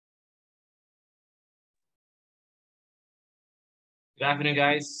Good afternoon,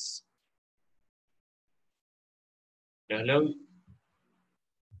 guys. Hello.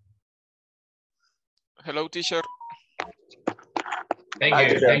 Hello, teacher.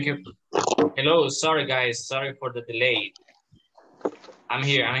 Thank you. Hello, sorry guys, sorry for the delay. I'm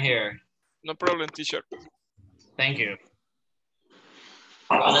here. No problem, teacher. Thank you.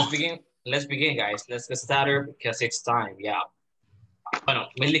 Well, let's begin, guys. Let's get started because it's time, yeah. Bueno,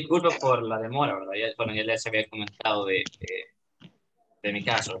 mil disculpas por la demora, ¿verdad? Ya les había comentado de mi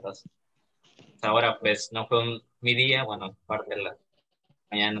caso, ¿verdad? Ahora, pues, no fue mi día, bueno, parte de la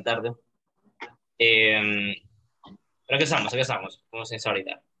mañana, tarde. Pero aquí estamos, como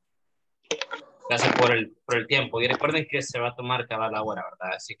sinceridad. Gracias por el tiempo. Y recuerden que se va a tomar cada hora,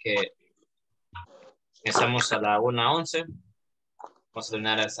 ¿verdad? Así que empezamos a la 1:11. Vamos a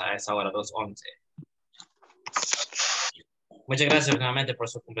terminar a esa hora, 2:11. Muchas gracias nuevamente por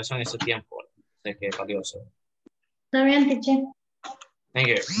su comprensión y su tiempo. Sé que es valioso. Está bien, teacher. Thank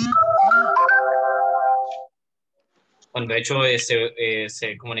you. Bueno, de hecho,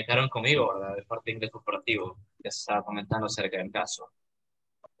 se comunicaron conmigo, ¿verdad? De parte de Inglés Corporativo, que estaba comentando acerca del caso.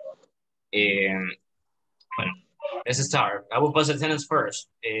 Bueno, let's start. I will post attendance first.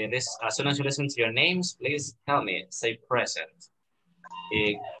 As soon as you listen to your names, please tell me, say present.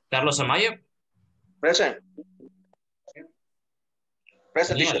 Carlos Amaya. Present.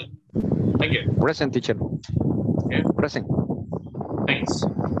 Present, Daniel. teacher. Thank you. Present, teacher. Okay. Present. Thanks.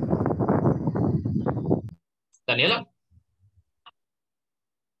 Daniela.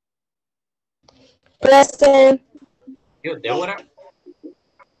 Present. You, Deborah.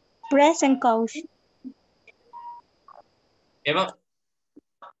 Present, coach. Eva.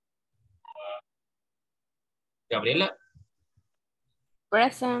 Gabriela.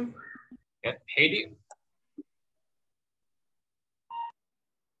 Present. Yeah. Heidi.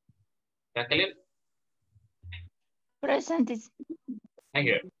 Jacqueline. Present. Thank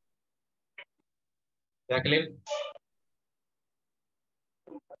you. Jacqueline.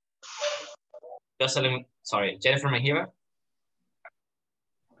 Jocelyn, sorry, Jennifer Mejia.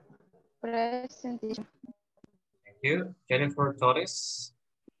 Present. Thank you. Jennifer Torres.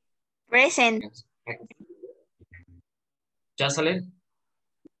 Present. Jocelyn.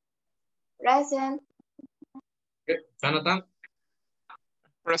 Present. Good. Jonathan.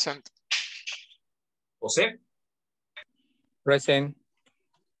 Present. Jose. Present.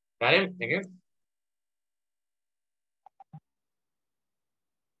 Karen, thank you.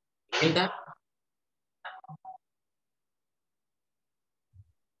 Linda.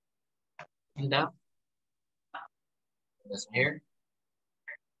 Linda. That's here.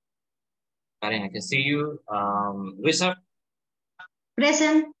 Karen, I can see you. Luisa.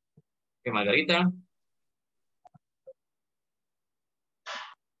 Present. Okay, Margarita.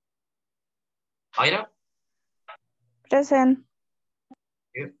 Mayra. Present.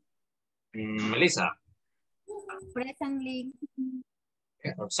 Good. Melissa. Presently.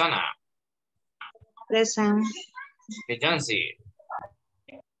 Okay, Roxana. Present. Okay, Jancy.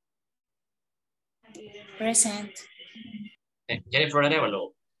 Present. Jennifer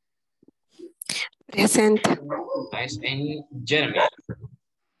Arevalo. Present. Nice. And Jeremy.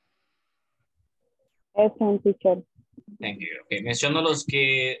 Present, teacher. Thank you. Okay, menciono los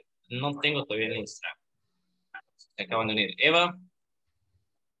que no tengo todavía en lista. Se acaban de unir. Eva.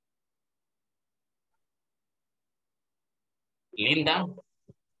 Linda.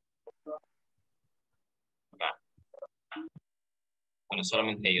 Acá. Bueno,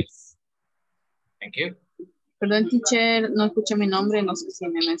 solamente ellos. Thank you. Perdón, teacher, no escuché mi nombre, no sé si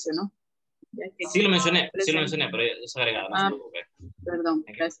me mencionó. Ya que Sí lo mencioné, presente. pero es agregada, no se preocupe. Perdón,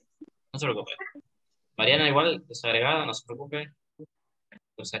 Thank you. gracias. No se preocupe. Mariana igual, es agregada, no se preocupe.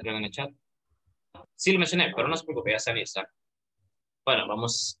 Lo sacan en el chat. Sí lo mencioné, pero no se preocupe, ya está lista. Bueno,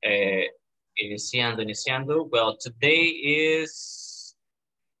 vamos iniciando. Well, today is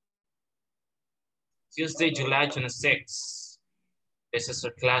Tuesday, July 26th. This is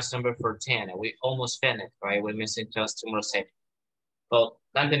our class number 14, and we almost finished, right? We're missing just 2 more sessions. Well,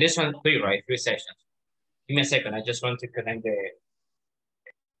 Dante, this one, 3, right? 3 sessions. Give me a second. I just want to connect the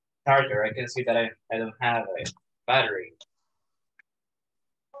charger. I can see that I don't have a battery.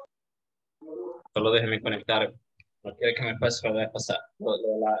 Solo déjeme conectar. No quiero que me pase lo de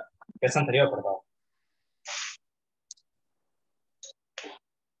la vez anterior, por favor.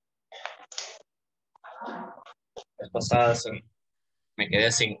 Las pasadas me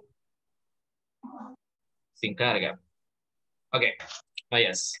quedé sin carga. Okay. Oh,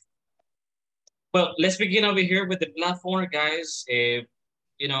 yes. Well, let's begin over here with the platform, guys. You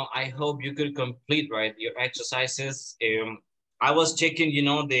know, I hope you could complete, right, your exercises. I was checking, you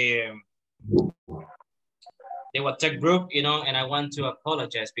know, the WhatsApp group, you know, and I want to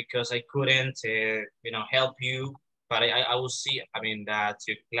apologize because I couldn't, you know, help you. But I will see, I mean, that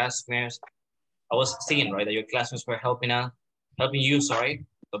your classmates, I was seeing, right, that your classmates were helping you, sorry.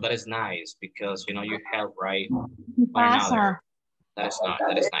 So that is nice because, you know, you help, right, one another. That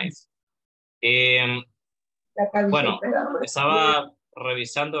is nice. Bueno, estaba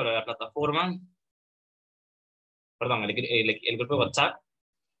revisando la plataforma, perdón, el grupo de WhatsApp.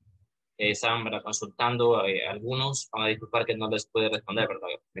 Estaban, ¿verdad?, consultando algunos, van a disculpar que no les puede responder, ¿verdad?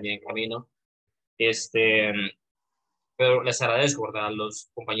 Venía en camino. Pero les agradezco, ¿verdad?, a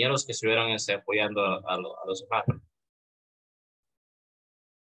los compañeros que estuvieron apoyando a los demás.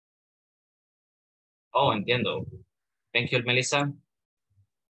 Oh, entiendo. Thank you, Melissa.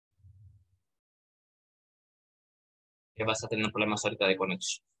 Que vas a tener problemas ahorita de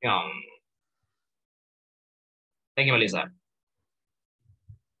conexión. Thank you, Melissa.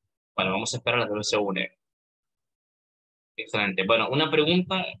 Bueno, vamos a esperar a que se une. Excelente. Bueno, una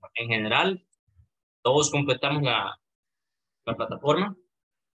pregunta en general. ¿Todos completamos la plataforma?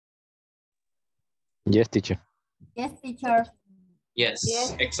 Yes, teacher. Yes, teacher.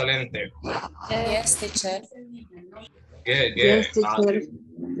 Yes. Excelente. Yes, teacher. Good. Yes, teacher.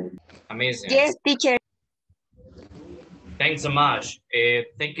 Awesome. Amazing. Yes, teacher. Thanks so much.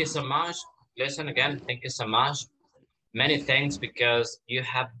 Thank you so much. Listen again, thank you so much. Many thanks because you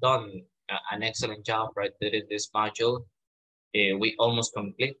have done an excellent job, right, with this module. We almost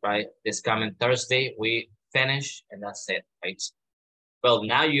complete, right? This coming Thursday, we finish and that's it, right? Well,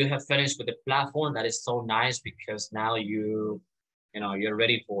 now you have finished with the platform. That is so nice because now you're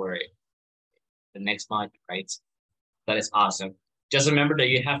ready for the next module, right? That is awesome. Just remember that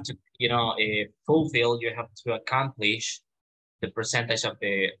you have to, you have to accomplish the percentage of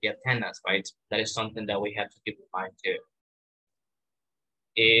the attendance, right? That is something that we have to keep in mind too.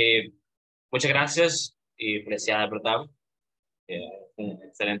 Muchas gracias, apreciada, ¿verdad? Un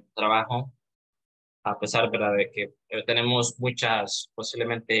excelente trabajo. A pesar, ¿verdad?, de que tenemos muchas,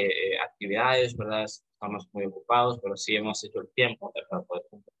 posiblemente, actividades, ¿verdad? Estamos muy ocupados, pero sí hemos hecho el tiempo para poder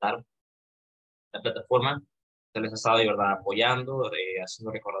completar la plataforma. Se les ha estado, ¿verdad?, apoyando,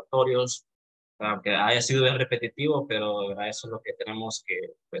 haciendo recordatorios, aunque haya sido bien repetitivo, pero ¿verdad?, eso es lo que tenemos que,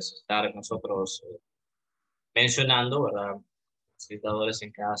 pues, estar nosotros mencionando, ¿verdad? Facilitadores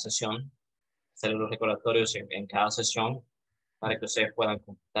en cada sesión, hacer los recordatorios en cada sesión para que ustedes puedan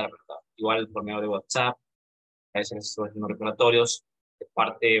completar, ¿verdad? Igual por medio de WhatsApp, a veces estoy haciendo recordatorios de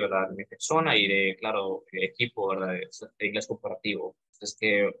parte, ¿verdad?, de mi persona y de, claro, el equipo, ¿verdad?, de Inglés Corporativo.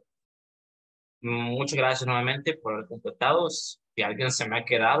 Entonces, muchas gracias nuevamente por haber completado. Si alguien se me ha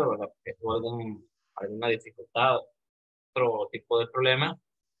quedado, ¿verdad?, que tuvo alguna dificultad, otro tipo de problema,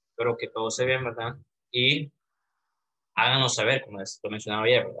 espero que todo se vea, ¿verdad? Y háganos saber, como les mencionaba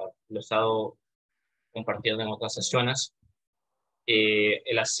ayer, ¿verdad? Lo he estado compartiendo en otras sesiones.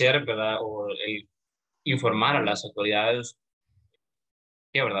 El hacer, ¿verdad?, o el informar a las autoridades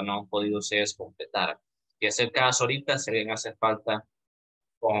que, ¿verdad?, no han podido ustedes completar. Si es el caso ahorita, si alguien hace falta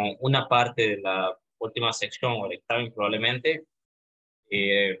con una parte de la última sección o el examen probablemente,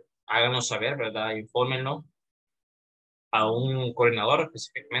 háganos saber, ¿verdad? Infórmenlo a un coordinador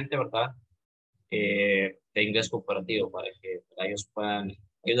específicamente, ¿verdad?, de inglés corporativo para que, ¿verdad?, ellos puedan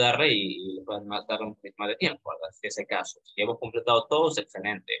ayudarle y le puedan dar un poquito más de tiempo, ¿verdad?, si es el caso. Si hemos completado todos,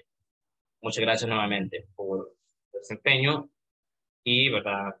 excelente. Muchas gracias nuevamente por el desempeño y,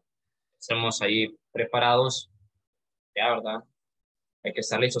 ¿verdad?, estamos ahí preparados, ya, ¿verdad? Hay que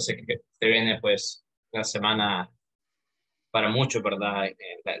estar listos. Sé que se viene, pues, una semana para muchos, ¿verdad?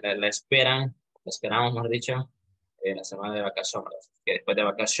 La esperamos, mejor dicho, la semana de vacación, ¿verdad? Que después de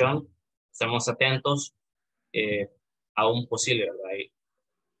vacación estamos atentos a un posible, ¿verdad?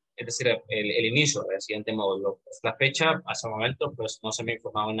 Es decir, el inicio del siguiente módulo. Pues, la fecha, hasta el momento, pues no se me ha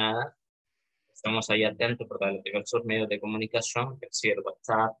informado nada. Estamos ahí atentos, ¿verdad?, los diversos medios de comunicación, es decir,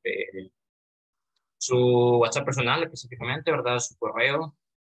 WhatsApp, su WhatsApp personal específicamente, ¿verdad?, su correo,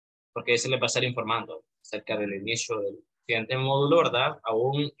 porque se les va a estar informando acerca del inicio del siguiente módulo, ¿verdad?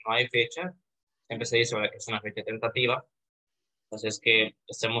 Aún no hay fecha, siempre se dice, ¿verdad?, que es una fecha tentativa, entonces que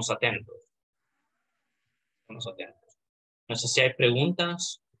estemos atentos. No sé si hay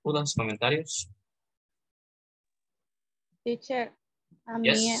preguntas, dudas, comentarios. Teacher, a mí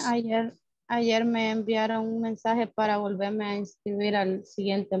Yes. ayer me enviaron un mensaje para volverme a inscribir al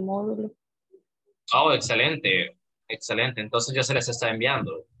siguiente módulo. Oh, excelente, excelente. Entonces ya se les está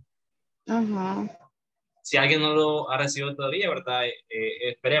enviando. Ajá. Si alguien no lo ha recibido todavía, ¿verdad?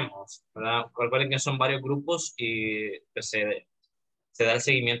 Esperemos, ¿verdad? Recuerden que son varios grupos y pues, se da el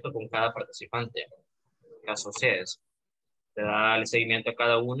seguimiento con cada participante. En el caso ustedes, se da el seguimiento a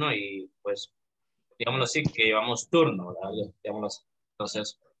cada uno y pues digámoslo así, que llevamos turno, ¿verdad? Digámoslo así.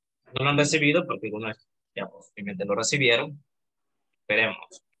 Entonces, no lo han recibido porque algunos ya posiblemente lo recibieron. Esperemos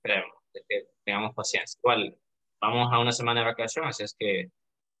de que tengamos paciencia. Igual, vamos a una semana de vacaciones, así es que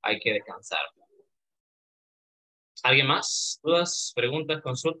hay que descansar. ¿Alguien más? ¿Dudas, preguntas,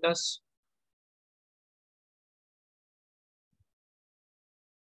 consultas?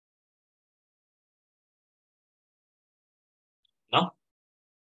 ¿No?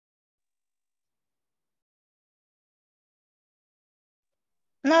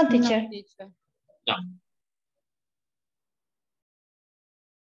 No, No, teacher. teacher. No.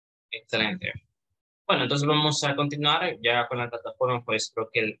 Excelente. Bueno, entonces vamos a continuar ya con la plataforma, pues creo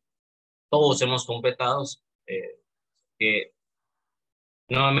que todos hemos completado, que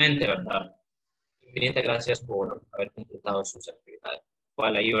nuevamente, ¿verdad? Infinitas gracias por haber completado sus actividades.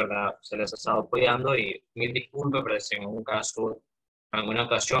 Cual ahí, ¿verdad? Se les ha estado apoyando y mil disculpas, pero si en algún caso, en alguna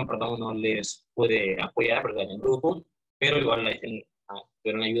ocasión, perdón, no les pude apoyar, ¿verdad? En el grupo, pero igual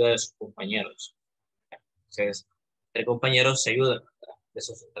tuvieron ayuda de sus compañeros. Entonces, entre compañeros se ayudan, ¿verdad? De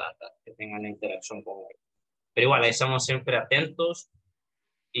eso se trata, que tengan la interacción con ellos. Pero igual, ahí estamos siempre atentos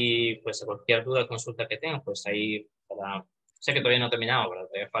y pues cualquier duda, consulta que tengan, pues ahí, ¿verdad? Sé que todavía no he terminado, ¿verdad?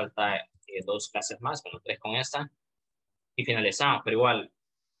 Todavía falta 2 clases más, bueno, 3 con esta y finalizamos, pero igual,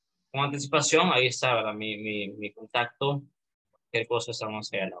 con anticipación, ahí está, ¿verdad? Mi contacto, cualquier cosa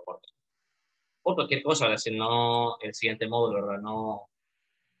estamos ahí a la orden. O cualquier cosa, ¿verdad? Si no, el siguiente módulo, ¿verdad? No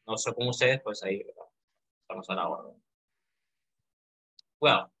sé con ustedes, pues ahí, ¿verdad? Estamos a la orden.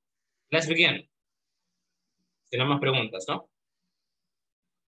 Well, let's begin. Si no más preguntas, ¿no?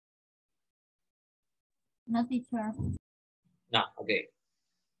 No, teacher. No, ok.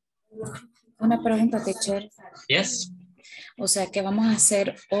 Una pregunta, teacher. Yes. O sea, que vamos a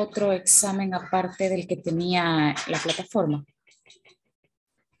hacer otro examen aparte del que tenía la plataforma.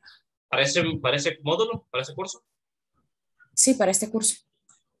 ¿Para ese módulo? ¿Para ese curso? Sí, para este curso.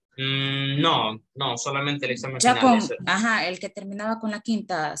 No, solamente el examen Ya final. ajá, el que terminaba con la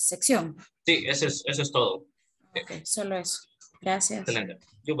 5ª sección. Sí, eso es todo. Ok, solo eso. Gracias. Excelente.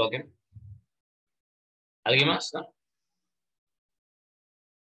 You're welcome. ¿Alguien más? ¿No?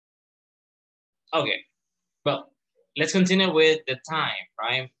 Okay. Well, let's continue with the time,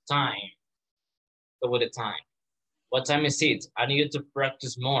 right? Time. Go with the time. What time is it? I need you to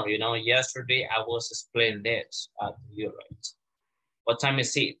practice more. You know, yesterday I was explaining this to you, right? What time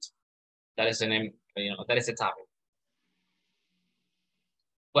is it? That is the name, you know, that is the topic.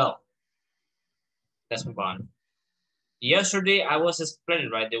 Well, let's move on. Yesterday I was explaining,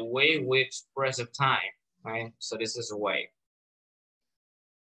 right, the way we express the time, right? So this is a way.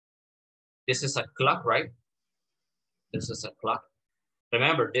 This is a clock, right? This is a clock.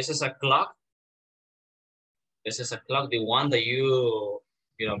 Remember, this is a clock. This is a clock, the one that you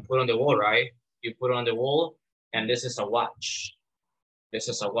put on the wall, right? You put it on the wall, and this is a watch. This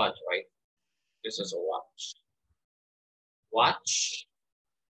is a watch, right? This is a watch. Watch.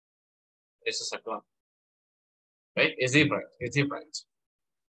 This is a clock. Right? It's different. It's different.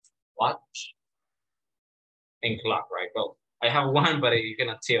 Watch and clock, right? Well, I have one, but you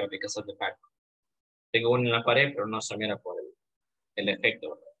cannot tell because of the background. Tengo uno en la pared, pero no se mira por el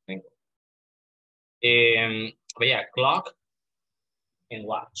efecto. But yeah, clock and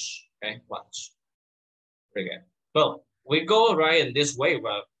watch. Okay, watch. Very good. Well, we go right in this way,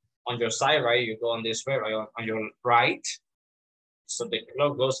 right? On your side, right? You go on this way, right? On your right. So the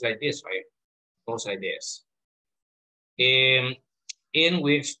clock goes like this, right? Goes like this. In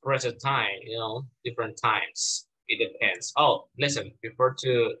we express a time, you know, different times. It depends. Oh, listen, before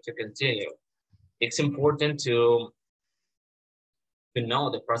to continue, it's important to know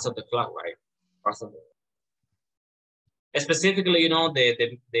the parts of the clock, right? Parts of specifically, you know,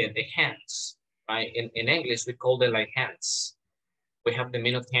 the hands, right? In English, we call them like hands. We have the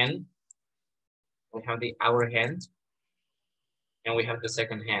minute hand, we have the hour hand, and we have the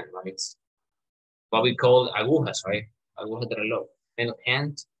second hand, right? What we call agujas, right? Agujas de reloj. Minute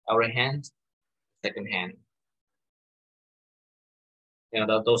hand, hour hand, second hand. You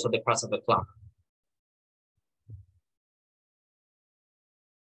know, those are the parts of the clock.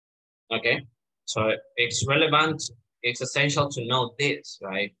 Okay, so it's relevant, it's essential to know this,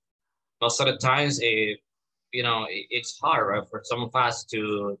 right? Most of the times, you know, it's hard, right, for some of us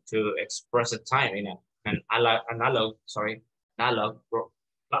to express the time in an analog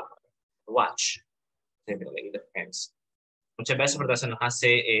clock, watch. Typically, it depends. Muchas veces, ¿verdad? Se nos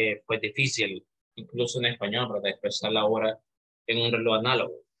hace pues difícil, incluso en español, ¿verdad? Expresar la hora en un reloj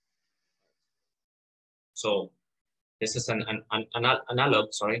análogo. So this is an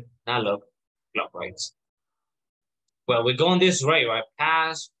analog clock, right? Well, we go on this way, right?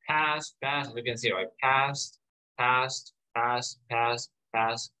 Past, past, as we can see, right? Past, past, past, past,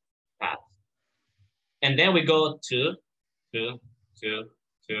 past, past. And then we go to,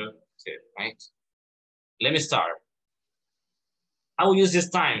 right? Let me start. I will use this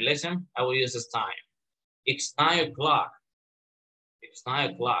time, listen, I will use this time. It's 9 o'clock. It's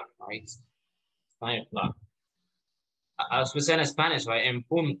 9 o'clock, right? It's 9 o'clock. As we say in Spanish, right? En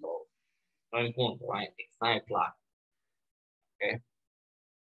punto. No en punto, right? It's 9 o'clock. Okay.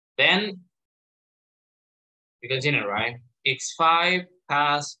 Then we continue, right? It's 5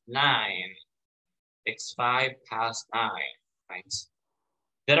 past 9. It's 5 past 9, right?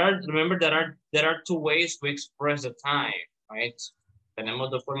 Remember, there are two ways to express the time, right?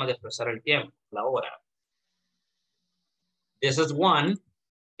 Tenemos dos formas de expresar el tiempo, la hora. This is one,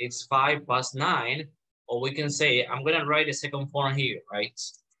 it's 5 past 9, or we can say, I'm gonna write the second form here, right?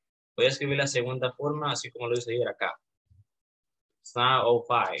 Voy a escribir la segunda forma, así como lo hice ayer acá. It's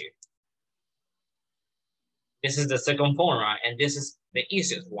 9:05. This is the second form, right? And this is the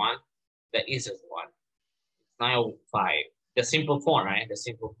easiest one. The easiest one. It's 9:05. The simple form, right? The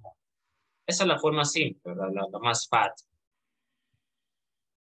simple form. Esa es la forma simple, la más fácil.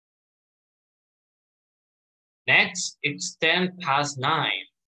 Next, it's 10 past 9.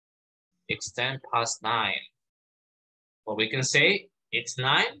 It's 10 past 9. Well, we can say it's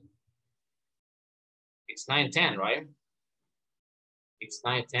 9. It's 9:10, right? It's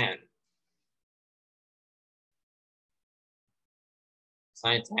 9:10. It's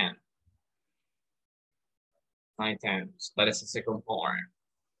 9:10. 9:10. So that is the second form.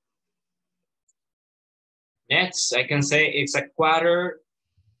 Next, I can say it's a quarter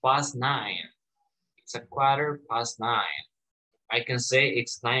past 9. It's a quarter past 9. I can say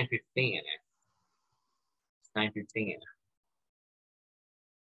it's 9:15. It's 9:15.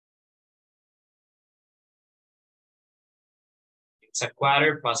 It's a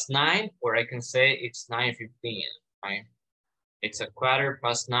quarter past 9, or I can say it's 9:15, right? It's a quarter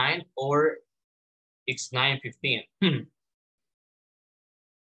past 9, or it's 9:15.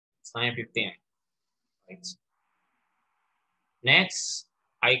 It's 9:15, right? Next,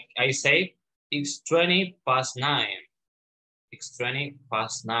 I say it's 20 past 9. It's 20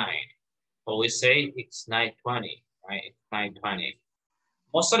 past 9. Or we say it's 9:20, right? It's 9:20.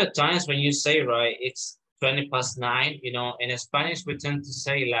 Most of the times when you say, right, it's 20 past 9, you know, in Spanish we tend to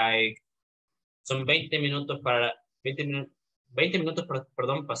say like, son 20 minutos para, 20 minutos,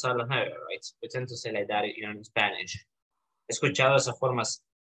 perdón, pasar las 9, right? We tend to say like that, you know, in Spanish. He escuchado esas formas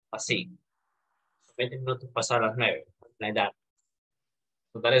así. 20 minutos pasar las 9, like that.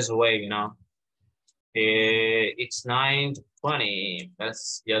 So that is the way, you know. It's 9:20.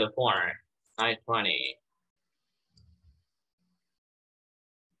 That's the other form. 9:20.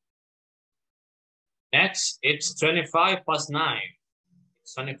 Next, it's 25 past 9.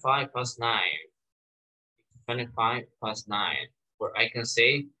 It's 25 past 9. 25 past 9. Or I can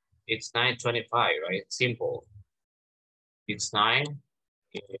say it's 9:25, right? Simple. It's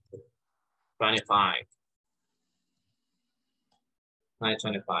 9:25.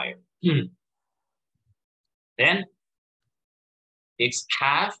 9:25. Then it's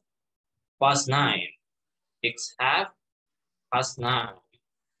half past 9. It's half past 9.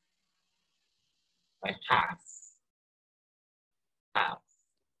 Like half.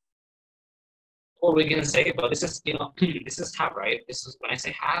 Or we can say, but this is, you know, this is half, right? This is, when I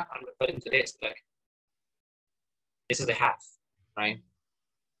say half, I'm referring to this, like, this is the half, right?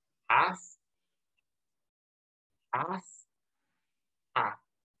 Half,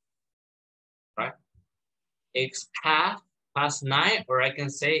 right? It's half past 9, or I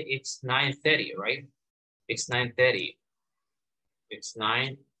can say it's 9:30, right? It's 9:30. It's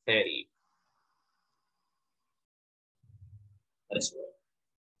 9:30. That's right.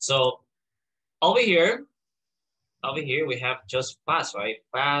 So over here we have just past, right?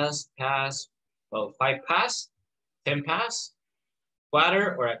 Past, well, 5 past, 10 past,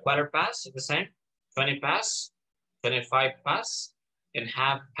 quarter or a quarter past, is the same. 20 past, 25 past, and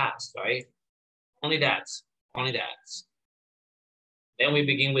half past, right? Only that. Then we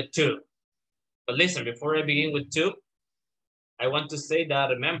begin with 2. But listen, before I begin with 2, I want to say that,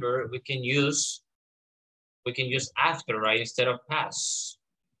 remember, we can use after, right, instead of past.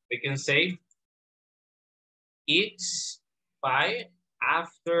 We can say it's 5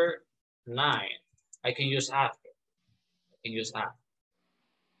 after 9. I can use after.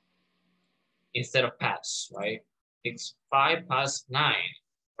 Instead of past, right? It's 5 past 9.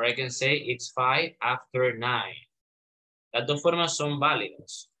 Or I can say it's 5 after 9. Las dos formas son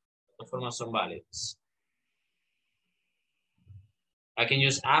válidas. I can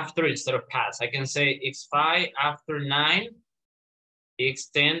use after instead of past. I can say it's 5 after 9.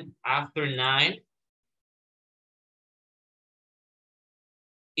 X10 after 9.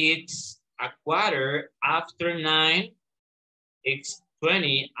 It's a quarter after 9.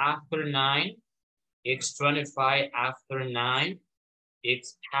 X20 after 9. X25 after 9.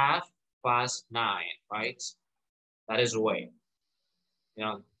 It's half past 9, right? That is the way, you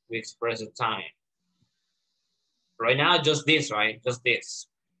know, we express the time. Right now, just this, right? Just this.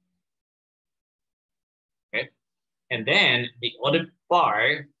 Okay. And then the other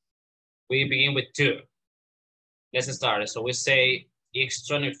part, we begin with 2. Let's start. So we say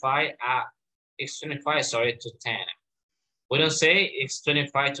X25 to 10. We don't say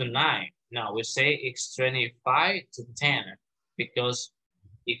X25 to 9. No, we say X25 to 10 because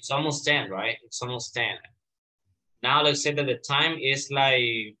it's almost 10, right? It's almost 10. Now let's say that the time is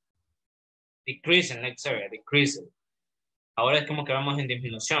like decreasing, let's say, decreasing. Ahora es como que vamos en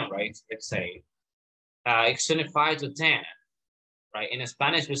disminución, right? Let's say X25 to 10, right? In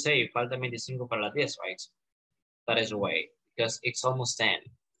Spanish, we say falta 25 para las 10, right? That is the way, because it's almost 10.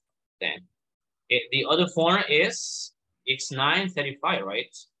 Then the other form is X9:35,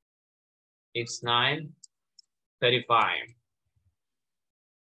 right? X9:35.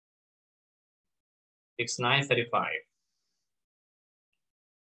 X9:35.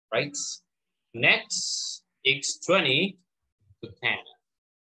 Right? Next, X20 to 10.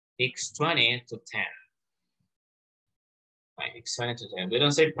 X20 to 10. Right, X20 to 10. We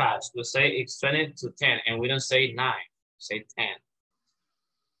don't say past, we say X20 to 10, and we don't say 9, we say 10.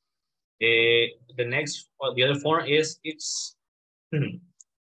 The next, or the other form is it's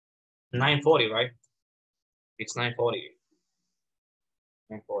 9:40, right? It's 9:40.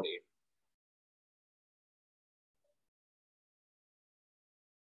 9:40.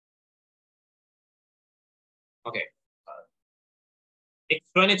 Okay.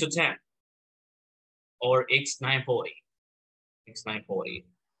 X20 to 10 or X9:40. X9:40.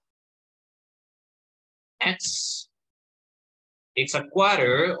 Next, it's a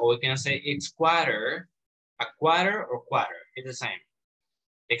quarter, or we can say it's quarter, a quarter or quarter, it's the same.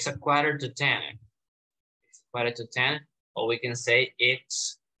 It's a quarter to 10. It's a quarter to 10, or we can say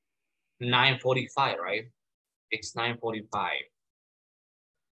it's 9:45, right? It's 9:45.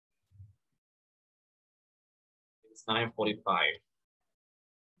 It's 9:45.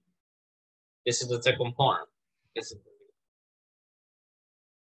 This is the second form. This is the...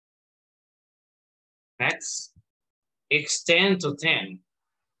 Next, X10 to 10.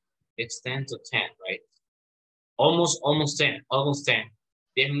 It's 10 to 10, right? Almost 10, almost 10.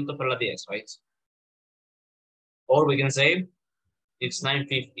 10 minutos para las 10, right? Or we can say it's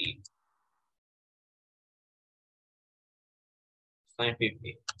 9:50. It's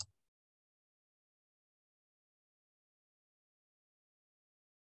 9:50.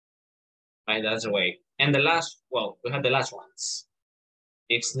 Right, that's the way. And the last, well, we have the last ones.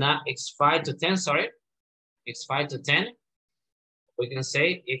 It's 5 to 10, sorry. It's 5 to 10. We can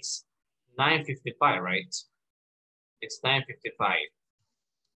say it's 9:55, right? It's 9:55.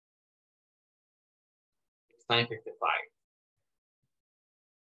 It's 9:55.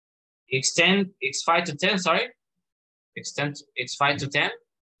 It's 5 to 10, sorry. It's 5 to 10.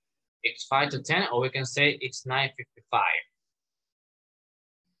 It's 5 to 10, or we can say it's 9:55.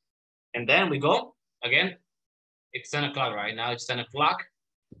 And then we go again. It's 10 o'clock, right? Now it's 10 o'clock.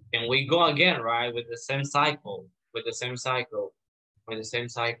 And we go again, right? With the same cycle, right?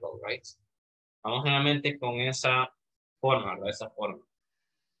 Vamos nuevamente con esa forma, ¿no? Esa forma.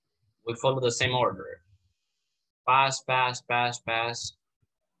 We follow the same order. Pass. 2,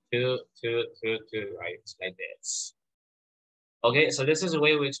 right? Like this. Okay, so this is the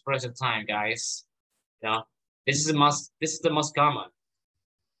way we express the time, guys. You know, this is the most common.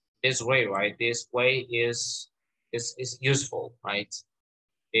 This way, right? This way is useful, right?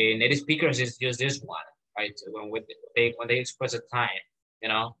 The native speakers use this one, right? When they express the time, you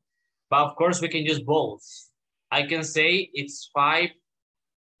know. But of course, we can use both. I can say it's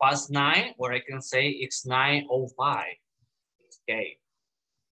 9:05, or I can say it's 9:05. Okay.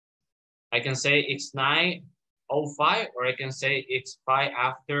 I can say it's 9:05, or I can say it's 5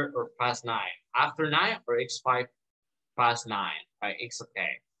 after or past 9. After 9, or it's 5 past 9. Right? It's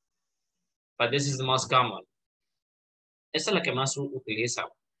okay. But this is the most common. Esa es la que más utiliza.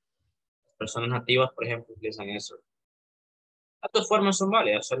 Personas nativas, por ejemplo, utilizan eso. Las formas son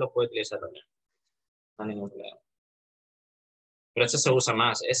válidas, solo puede utilizar también. No hay ningún problema. Pero ese se usa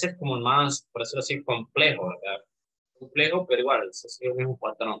más. Ese es como el más, por decirlo así, complejo, ¿verdad? Complejo, pero igual, es el mismo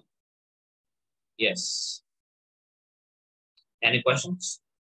patrón. Yes. Any questions?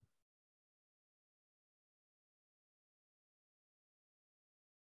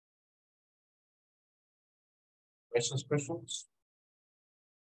 Questions?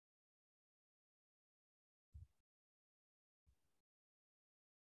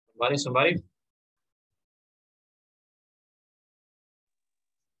 Somebody?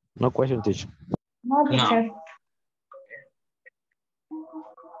 No question, teacher. No, teacher.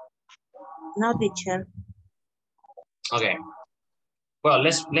 No, teacher. Okay. Well,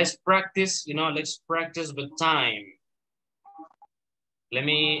 let's practice, you know, let's practice with time. Let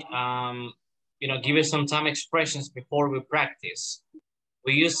me, you know, give you some time expressions before we practice.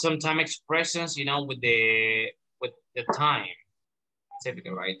 We use some time expressions, you know, with the time,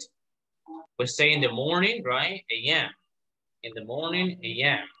 typically, right? We say in the morning, right? AM. In the morning,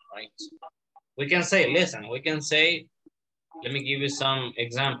 AM, right? We can say, listen, we can say, let me give you some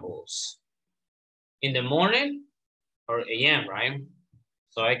examples. In the morning or AM, right?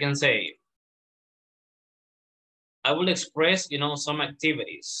 So I can say, I will express, you know, some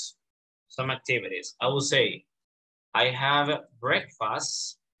activities. I will say, I have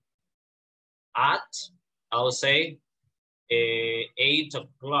breakfast at, I will say, 8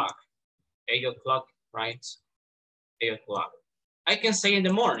 o'clock. 8 o'clock, right? 8 o'clock. I can say in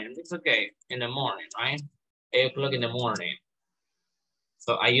the morning. It's okay. In the morning, right? 8 o'clock in the morning.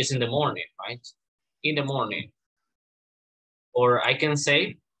 So I use in the morning, right? In the morning. Or I can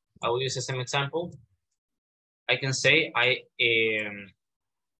say, I will use the same example. I can say I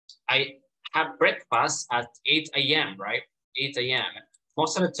have breakfast at 8 a.m., right? 8 a.m.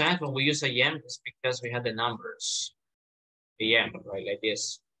 Most of the time when we use a.m., it's because we have the numbers. A.m., right? Like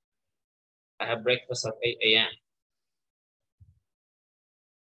this. I have breakfast at 8 a.m.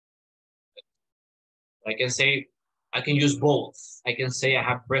 I can say, I can use both. I can say I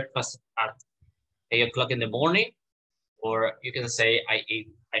have breakfast at 8 o'clock in the morning, or you can say I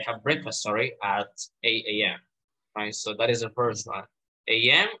have breakfast, sorry, at 8 a.m. Right? So that is the first one.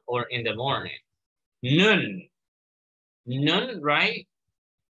 A.m. or in the morning. Noon. Noon, right,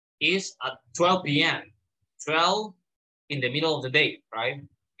 is at 12 p.m. 12 in the middle of the day, right?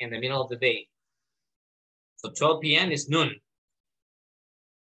 In the middle of the day. So 12 p.m. is noon.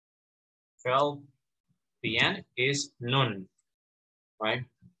 12 p.m. is noon, right?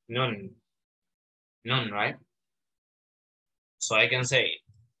 Noon. Noon, right? So I can say,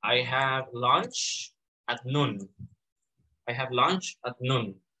 I have lunch at noon. I have lunch at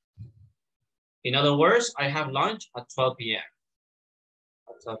noon. In other words, I have lunch at 12 p.m.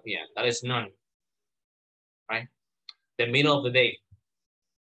 At 12 p.m. That is noon, right? The middle of the day.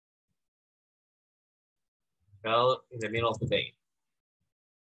 Well, in the middle of the day.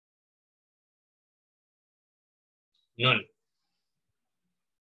 Noon.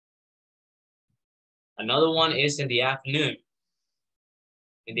 Another one is in the afternoon.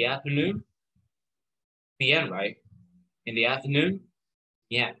 In the afternoon, p.m., right? In the afternoon,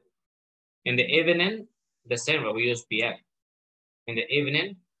 yeah. In the evening, the same, we use p.m. In the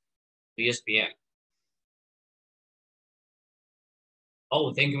evening, we use p.m.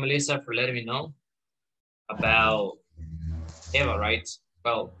 Oh, thank you, Melissa, for letting me know about Eva, right?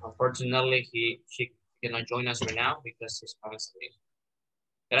 Well, unfortunately, she cannot join us right now because he's honestly.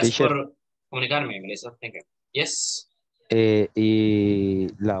 Gracias por comunicarme, Melissa. Thank you. Yes. Y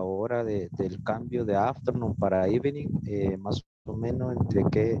la hora del cambio de afternoon para evening, más o menos entre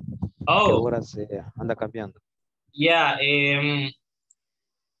qué horas se anda cambiando. Yeah, you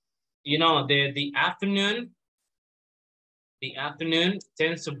know, the afternoon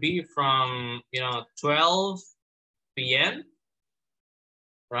tends to be from, you know, 12 p.m.,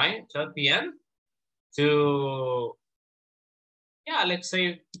 right? 12 p.m. to, yeah, let's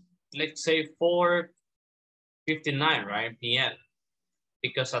say 4:59, right? p.m.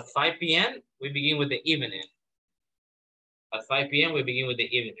 Because at 5 p.m. we begin with the evening. At 5 p.m. we begin with the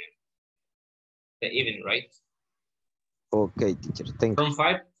evening. The evening, right? Okay, teacher, thank you.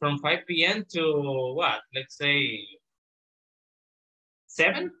 From 5 p.m. to what? Let's say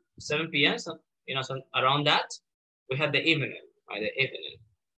 7 p.m. So, you know, so around that, we have the evening, right? The evening.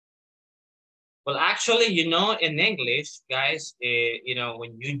 Well, actually, you know, in English, guys, you know,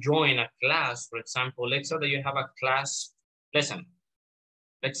 when you join a class, for example, let's say that you have a class. Listen,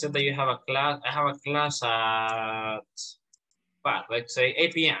 let's say that you have a class. I have a class at what? Let's say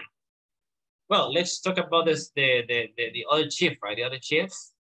 8 p.m. Well, let's talk about this. The other shift, right? The other shift,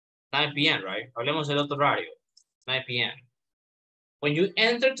 9 p.m. Right? Hablemos del otro horario, 9 p.m. When you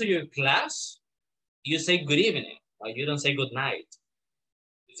enter to your class, you say good evening, right? You don't say good night.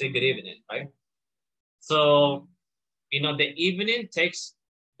 You say good evening, right? So, you know, the evening takes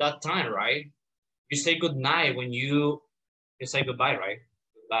that time, right? You say good night when you say goodbye, right?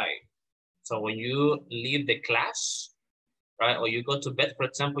 Goodbye. So when you leave the class, right, or you go to bed, for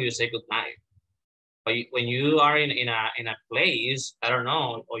example, you say good night. But when you are in a place, I don't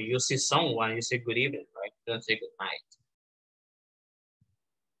know, or you see someone, you say good evening, right? You don't say good night.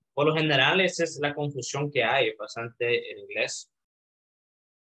 Por lo general, esa es la confusión que hay bastante en inglés.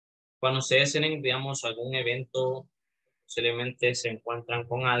 Cuando ustedes tienen, digamos, algún evento, posiblemente se encuentran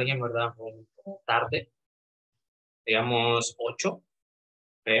con alguien, ¿verdad? Tarde, digamos 8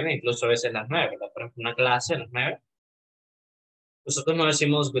 p.m., incluso a veces las 9, ¿verdad? Por ejemplo, una clase a las 9. Nosotros no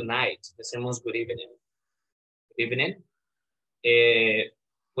decimos good night, decimos good evening. Good evening.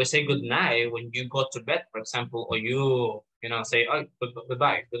 We say good night when you go to bed, for example, or you know, say, oh,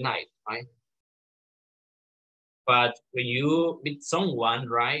 goodbye, good night, right? But when you meet someone,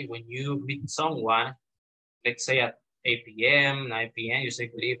 right? When you meet someone, let's say at 8 p.m., 9 p.m., you say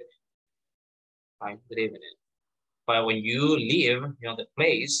good evening, right? Good evening. But when you leave, you know, the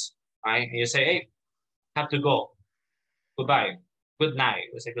place, right? And you say, hey, have to go. Goodbye. Good night.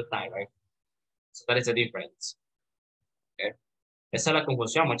 We say good night, right? So that is the difference. Okay. Esa es la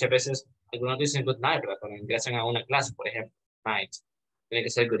confusión. Muchas veces algunos dicen good night, ¿verdad? Cuando ingresan a una clase, por ejemplo, night. Tiene que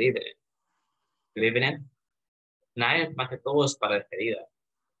ser good evening. Good evening. Night, más que todo, es para despedida.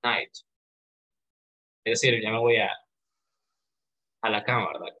 Night. Es decir, ya me voy a la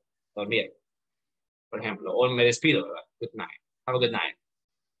cama, ¿verdad? Dormir, por ejemplo. O me despido, ¿verdad? Good night. Have a good night.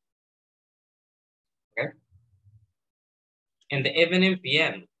 Okay. In the evening,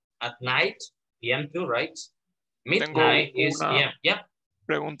 PM. At night, PM too, right? Midnight is PM. Yep.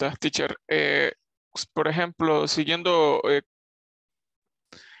 Pregunta, teacher. Por ejemplo, siguiendo,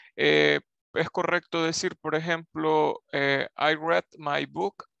 es correcto decir, por ejemplo, I read my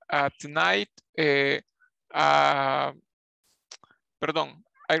book at night. Perdón,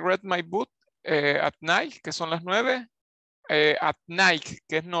 I read my book at night, que son las 9. At night,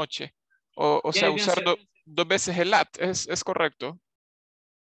 que es noche. O sea, usar dos veces el at, es correcto.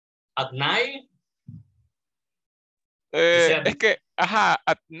 At night. Es que, ajá,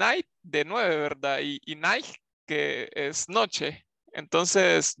 at night de 9, ¿verdad? Y night, que es noche.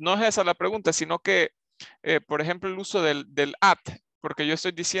 Entonces, no es esa la pregunta, sino que, por ejemplo, el uso del at, porque yo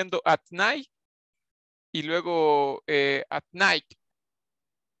estoy diciendo at night y luego at night.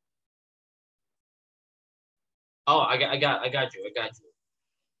 Oh, I got you.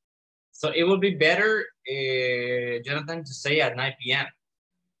 So it would be better, Jonathan, to say at 9 p.m.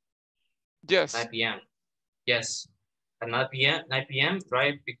 Yes. 9 p.m. Yes. At 9 p.m.,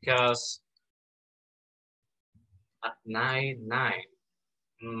 right? Because at 9,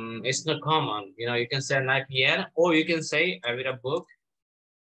 it's not common. You know, you can say at 9 p.m. or you can say I read a book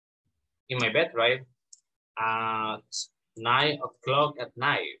in my bed, right? At 9 o'clock at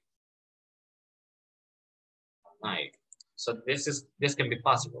night. So this can be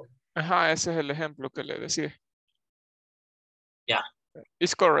possible. Ajá, ese es el ejemplo que le decía. Yeah.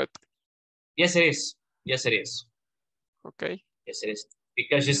 It's correct. Yes, it is. Yes, it is. Okay. Yes, it is.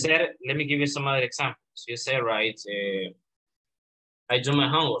 Because you said, let me give you some other examples. You said, right, I do my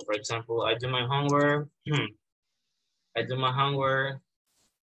homework, for example. I do my homework. I do my homework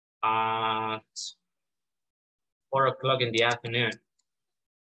at 4 o'clock in the afternoon.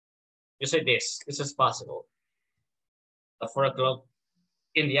 You say this is possible. At 4 o'clock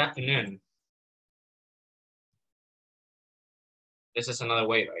in the afternoon. This is another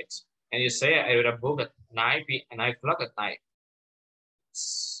way, right? And you say, I read a book at 9 o'clock at night.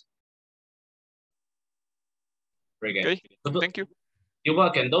 Very good. Okay, thank you. You're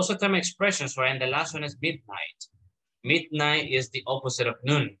welcome. Those are time expressions, right? And the last one is midnight. Midnight is the opposite of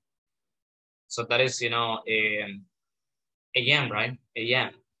noon. So that is, you know, AM, right?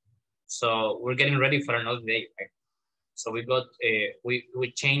 AM. So we're getting ready for another day, right? So we got,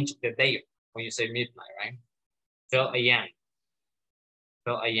 we change the day when you say midnight, right? 12 AM.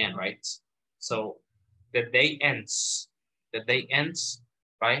 12 AM, right? So the day ends. The day ends,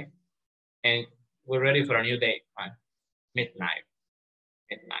 right? And we're ready for a new day, right? Midnight.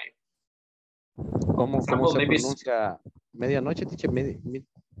 Midnight. ¿Cómo se pronuncia medianoche, teacher? Midnight.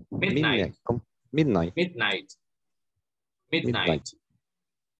 Midnight. Midnight. Midnight.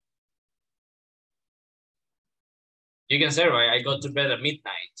 You can say, right, I go to bed at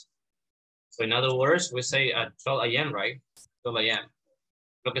midnight. So in other words, we say at 12 a.m., right? 12 a.m.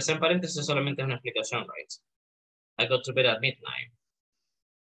 Lo que sea en paréntesis solamente es una explicación, right? I go to bed at midnight.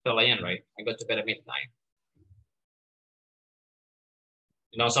 12 a.m., right? I go to bed at midnight.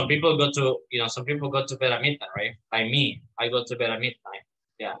 You know, some people go to bed at midnight, right? Like me, I go to bed at midnight.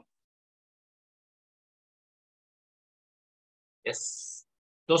 Yeah. Yes.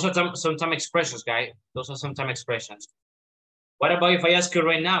 Those are some time expressions, guys. Those are some time expressions. What about if I ask you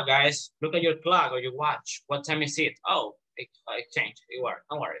right now, guys, look at your clock or your watch. What time is it? Oh, I changed.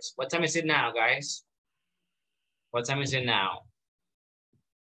 No worries. What time is it now, guys? What time is it now?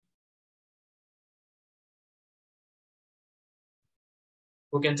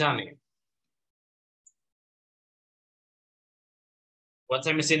 Who can tell me? What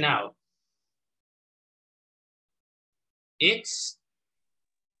time is it now? It's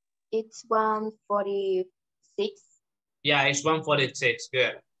 1:46. Yeah, it's 1:46.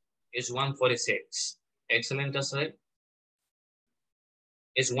 Good. It's 1:46. Excellent, Jocelyn.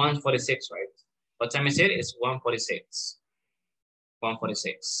 It's 1:46, right? What time is it? It's 1:46.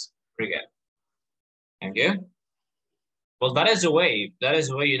 1:46. Pretty good. Thank you. Well, that is the way. That is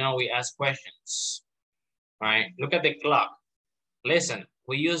the way, you know, we ask questions, right? Look at the clock. Listen,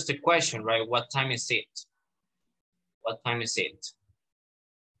 we use the question, right? What time is it? What time is it?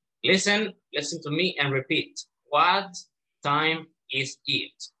 Listen to me and repeat. What time is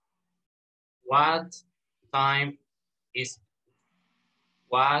it? What time is it?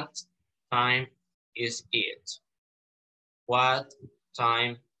 What time is it? What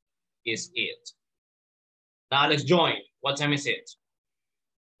time is it? Now let's join. What time is it?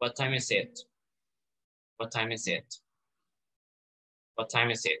 What time is it? What time is it? What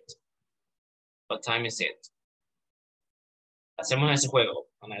time is it? What time is it? Hacemos ese juego,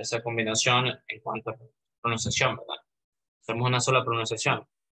 con esa combinación en cuanto a pronunciación, ¿verdad? Hacemos una sola pronunciación.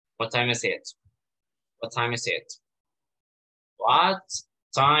 What time is it? What time is it? What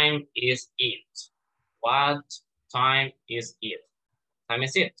time is it? What time is it? What time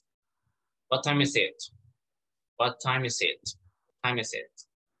is it? What time is it? What time is it? What time is it?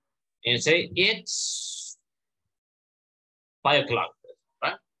 And you say it's 5 o'clock,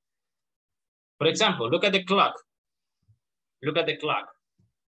 right? For example, look at the clock. Look at the clock.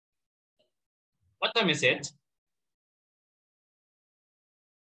 What time is it?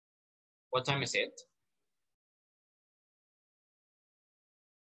 What time is it?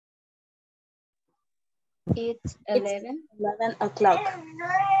 It's 11 o'clock.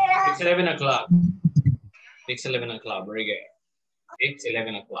 It's 11 o'clock. It's 11 o'clock. Very good. It's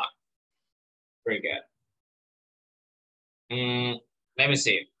 11 o'clock. Very good. Let me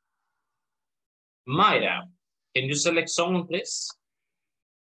see. Mayra, can you select someone, please?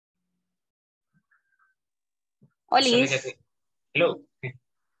 Oli. Hello. Can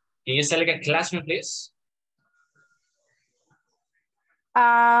you select a classroom, please?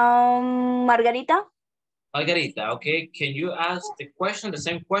 Margarita. Margarita, okay. Can you ask the question, the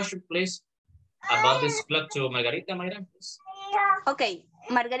same question, please, about this clock to Margarita, Mayra, please? Okay,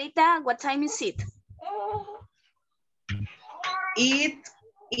 Margarita, what time is it? It's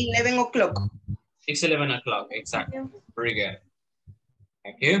 11 o'clock. It's 11 o'clock, exactly. Very good.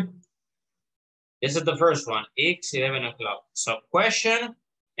 Thank you. This is the first one. It's 11 o'clock. So question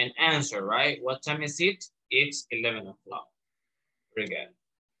and answer, right? What time is it? It's 11 o'clock. Very good.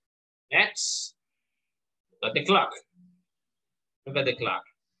 Next, look at the clock. Look at the clock.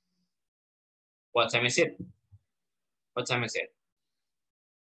 What time is it? What time is it?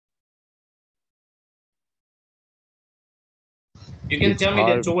 You can tell me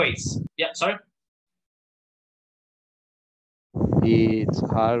the two ways. Yeah, sorry. It's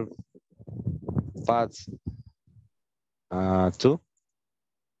 2:30.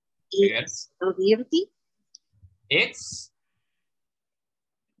 Yes. 2:30. It's.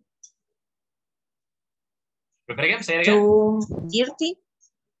 Repeat again. Say it again. 2:30.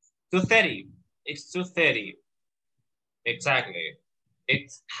 2:30. It's 2:30. Exactly.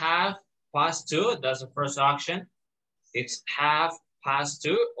 It's 2:30. That's the first option. It's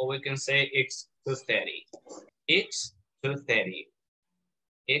 2:30, or we can say it's 2:30. It's 2:30.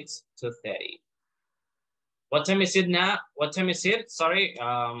 It's 2:30. What time is it now? What time is it? Sorry,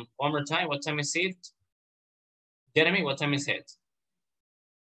 one more time. What time is it? Jeremy, what time is it?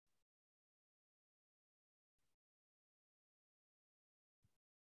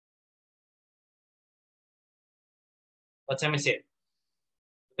 What time is it?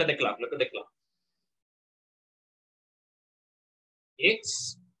 Look at the clock. Look at the clock.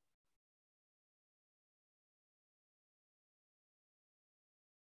 It's.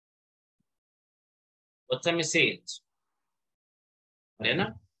 What time is it?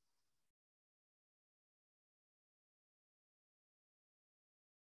 Mariana?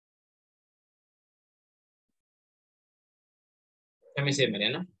 What time is it,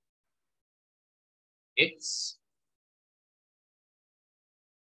 Mariana? It's.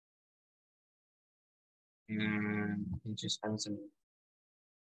 Just answer.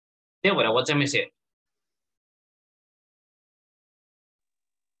 Deborah, what time is it?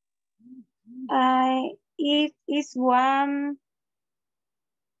 It is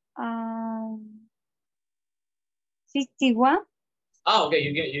 1:51. Oh, okay.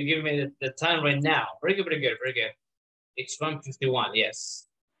 You give me the time right now. Very good, very good, very good. It's 1:51. Yes,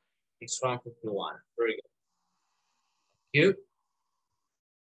 it's 1:51. Very good. You.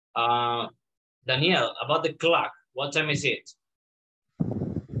 Daniel, about the clock, what time is it?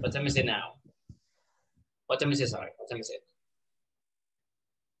 What time is it now? What time is it, sorry? What time is it?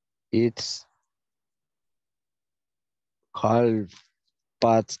 It's 2:30.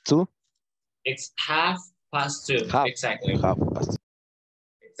 It's 2:30. Exactly. 2:30.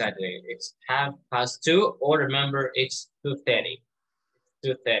 Exactly. It's 2:30, or remember, it's 2:30.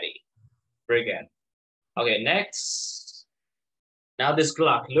 2:30. Very good. Okay, next. Now this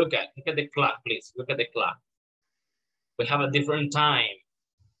clock, look at the clock, please. Look at the clock. We have a different time.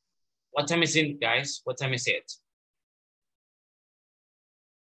 What time is it, guys? What time is it?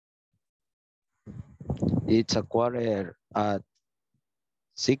 It's 6:15.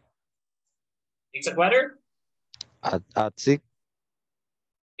 It's a quarter? At 6.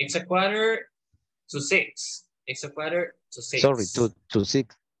 It's 5:45. It's 5:45. Sorry, to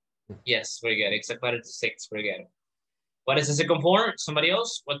 6. Yes, very good. It's 5:45. Very good. What is the second form? Somebody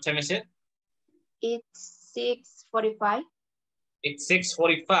else? What time is it? It's 6:45. It's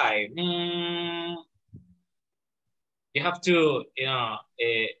 6:45. You have to,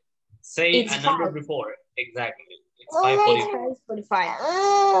 say It's a number 5. before. Exactly. It's It's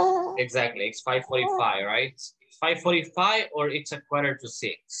 5:45. Exactly. It's 5:45, right? It's 5:45 or it's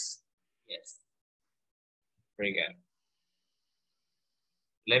 5:45. Yes. Very good.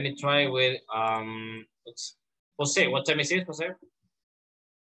 Let me try with Jose. What time is it, Jose?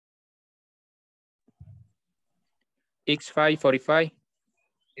 It's 5:45.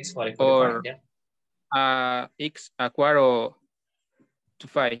 It's 5:45. Or yeah. it's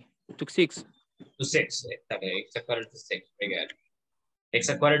 4:45 to 6. To 6. Exactly. It's 5:45. Very good. It's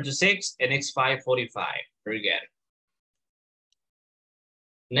 5:45 and it's 5:45. Very good.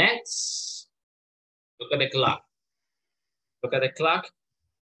 Next, look at the clock. Look at the clock.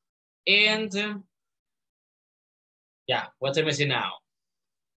 And yeah, what time is it now?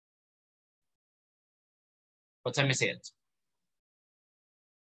 What time is it?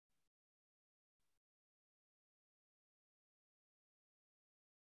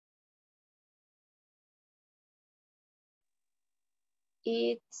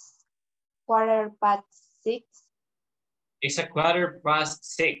 It's 6:15. It's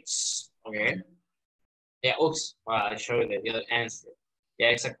 6:15. Okay. Yeah, oops. Well, I showed you the other answer. Yeah,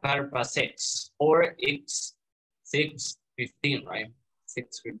 it's 6:15. Or it's 6:15, right?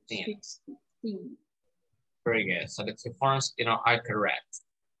 6:15. 6:15. Very good. So the two forms, are correct.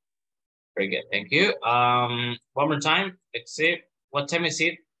 Very good. Thank you. One more time. Let's see. What time is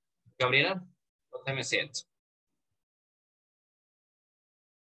it, Gabriela? What time is it?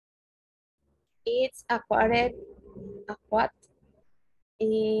 It's a quarter. A what?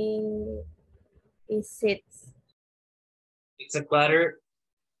 Is 6. It's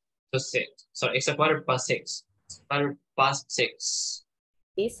 5:45. So it's 5:45. It's 5:45.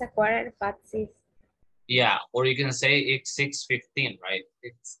 It's a quarter past 6. Yeah, or you can say it's 6:15, right?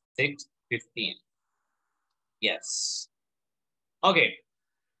 It's 6:15. Yes. Okay.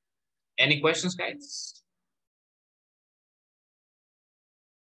 Any questions, guys?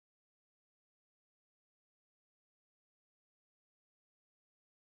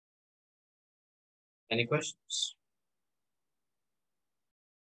 Any questions?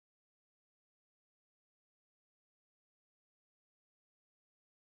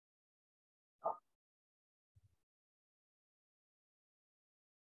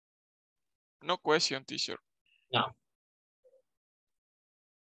 No question, teacher. No.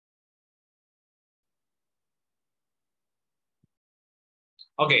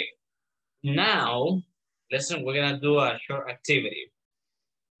 Okay. Now, listen, we're gonna do a short activity.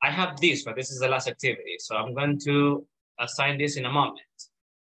 I have this, but this is the last activity. So I'm going to assign this in a moment.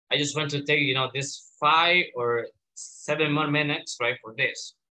 I just want to take, this 5 or 7 more minutes, right, for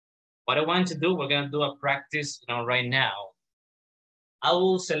this. What I want to do, we're gonna do a practice, right now. I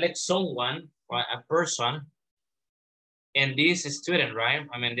will select someone, right, a person, and this student, right,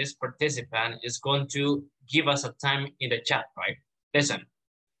 this participant is going to give us a time in the chat, right? Listen,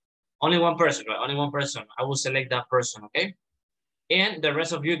 only one person, right? Only one person. I will select that person, okay? And the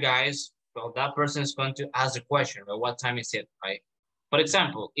rest of you guys, well, that person is going to ask the question, right? What time is it, right? For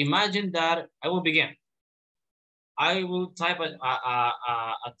example, imagine that I will begin. I will type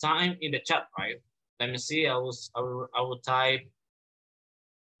a time in the chat, right? Let me see. I will type.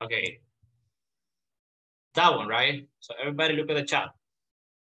 Okay, that one, right? So everybody look at the chat,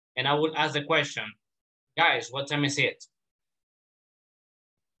 and I will ask the question, guys. What time is it?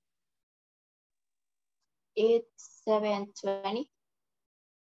 It's 7:20.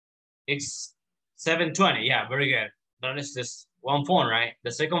 It's 7:20. Yeah, very good. That is this one form, right?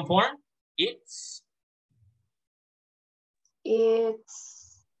 The second form, it's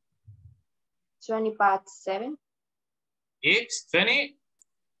 20 past 7. It's 20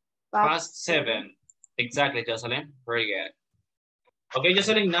 past 7. Exactly, Jocelyn. Very good. Okay,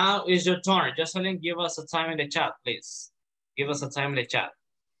 Jocelyn, now is your turn. Jocelyn, give us a time in the chat, please. Give us a time in the chat.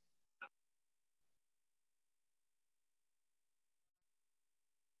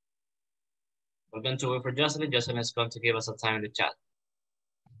 We're going to wait for Jocelyn. Jocelyn is going to give us a time in the chat.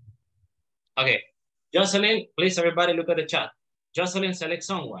 Okay, Jocelyn, please everybody look at the chat. Jocelyn, select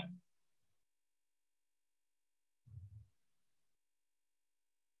someone.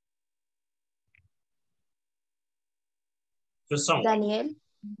 Choose someone. Daniel.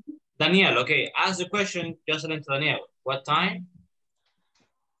 Daniel, okay. Ask the question, Jocelyn, to Daniel. What time?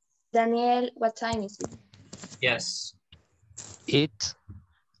 Daniel, what time is it? Yes. It's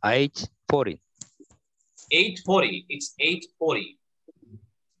 8:40. 8:40. It's 8:40.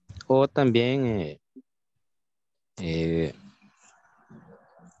 O también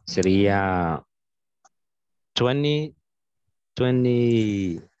sería 20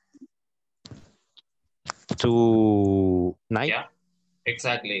 to 9. Yeah,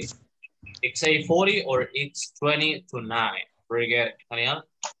 exactly. It's 8:40 or it's 20 to 9. Very good, Daniel.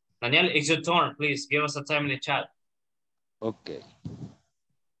 Daniel, it's your turn. Please give us a time in the chat. Okay.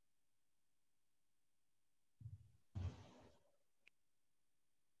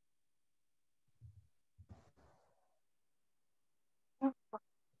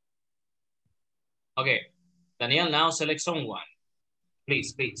 Okay, Daniel, now select someone.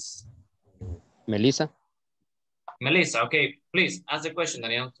 Please, please. Melissa. Melissa, okay, please ask the question,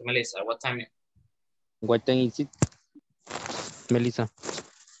 Daniel, to Melissa. What time? What time is it? Melissa.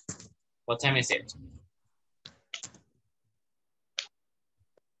 What time is it?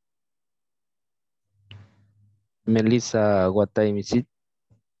 Melissa, what time is it?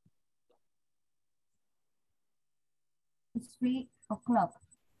 It's 3 o'clock.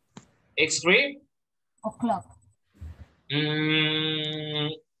 It's 3 o'clock.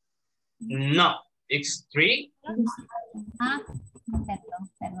 No, it's 3.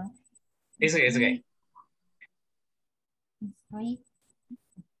 Perdón. It's okay, it's okay. It's 3.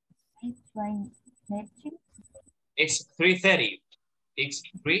 It's 3:30. It's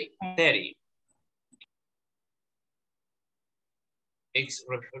 3:30. It's,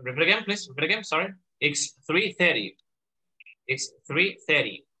 repeat again, please. Repeat again, sorry. It's 3:30. It's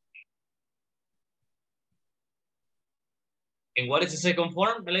 3:30. And what is the second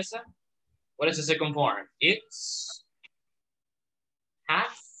form, Melissa? What is the second form? It's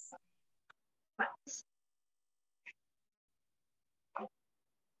half.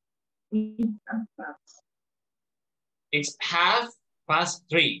 It's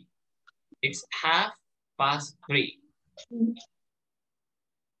 3:30. It's 3:30.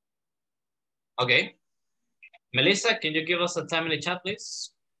 Okay. Melissa, can you give us a time in the chat,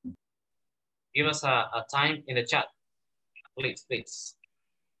 please? Give us a time in the chat. Please, please.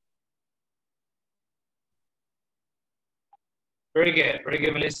 Very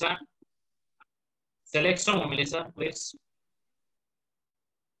good, Melissa. Select someone, Melissa, please.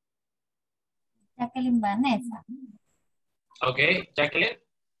 Jacqueline Vanessa. Okay, Jacqueline.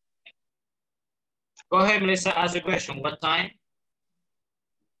 Go ahead, Melissa, ask your question. What time?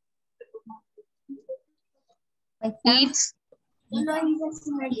 It's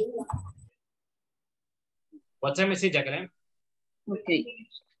What time is it, Jacqueline? Okay.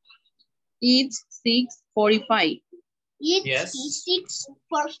 It's 6:45. It's Yes.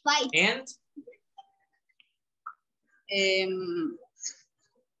 6:45. And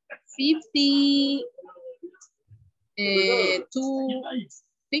 50 to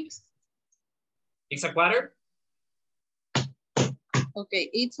 6. it's a quarter? Okay,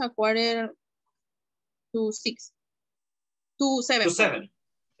 it's a quarter to 6. To 7. To 7.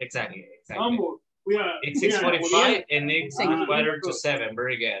 Exactly. It's 6:45 and it's a quarter to 7.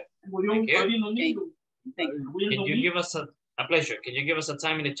 Very good. Thank you. Okay. Thank you. Can you give us a pleasure? Can you give us a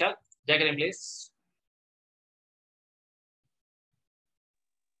time in the chat? Jacqueline, please.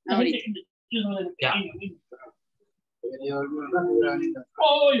 Ahorita. Yeah.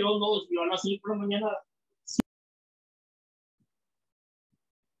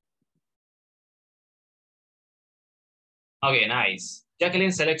 Okay, nice.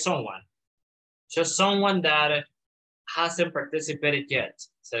 Jacqueline, select someone. Just someone that hasn't participated yet.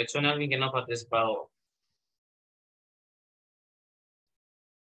 Selecciona a alguien que no ha participado.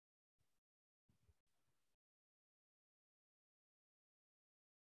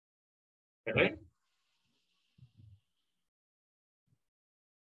 ¿Okay?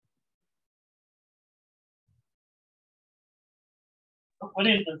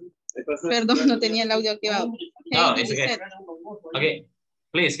 Perdón, no tenía el audio activado. No, it's okay. Okay.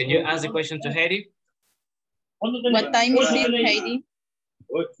 Please, can you ask the question to Heidi? What time is it, Heidi?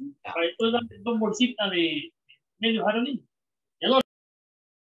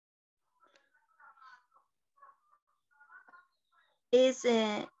 It's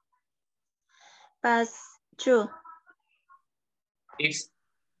past 2. It's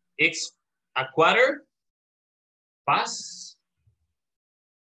a quarter past.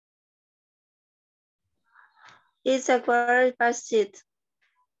 It's a quarter past 6.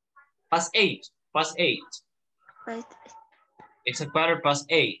 Past 8. Past 8. It's a quarter past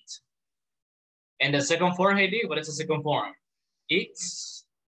 8. And the second form, Heidi, what is the second form? It's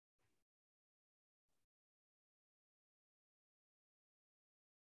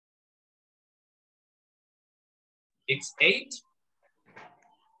 8.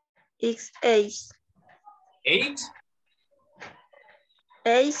 It's 8. 8.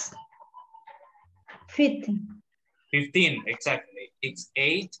 8. 15. 15, exactly. It's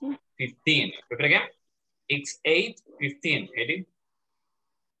 8, 15. Repeat again. It's 8, 15, Heidi.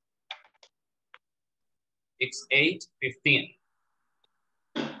 It's 8, 15.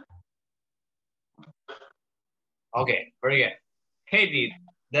 Okay, very good. Heidi,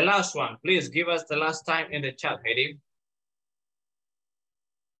 the last one. Please give us the last time in the chat, Heidi.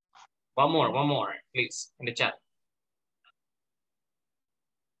 One more, please, in the chat.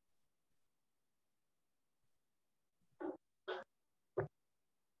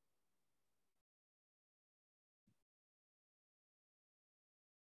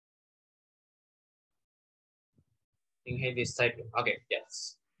 I think Heidi is typing. Okay,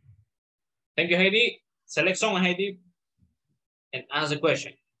 yes. Thank you, Heidi. Select someone, Heidi, and ask the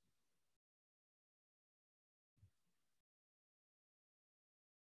question.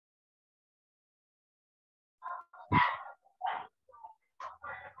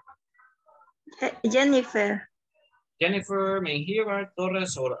 Jennifer. Jennifer Mengíbar,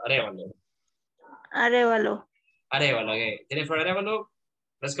 Torres, or Arevalo? Arevalo. Arevalo, okay. Jennifer Arevalo.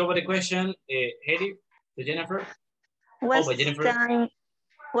 Let's go with the question. Heidi, to Jennifer. What Jennifer. time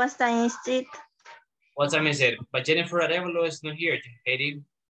is it? What time is it? But Jennifer Arevalo is not here, Heidi.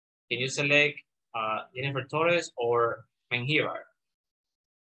 Can you select Jennifer Torres or Mengíbar?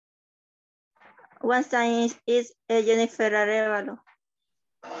 What time is Jennifer Arevalo?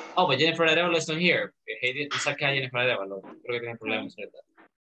 Oh, but Jennifer Arevalo is not here. Heidi, saca a Jennifer Arevalo. Creo que tiene problemas ahorita.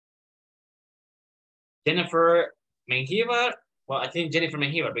 Jennifer Mengíbar. Well, I think Jennifer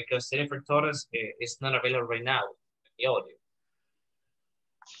Mengíbar because Jennifer Torres is not available right now. The audio.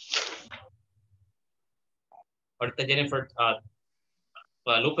 Ahorita Jennifer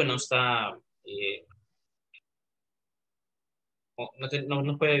Guadalupe no está,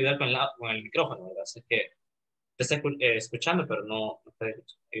 no puede ayudar con el micrófono, ¿verdad? Así que te está escuchando, pero no puede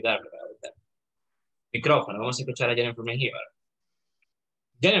ayudar, ¿verdad? Ahorita. Micrófono, vamos a escuchar a Jennifer Mengíbar.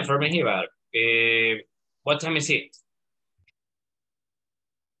 Jennifer Mengíbar, what time is it?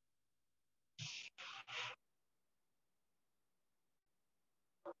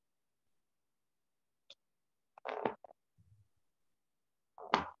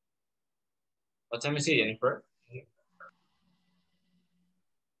 What time is it, Jennifer?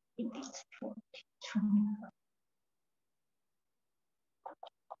 Can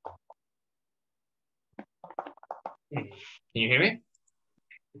you hear me?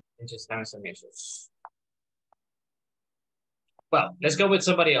 I'm just having some issues. Well, let's go with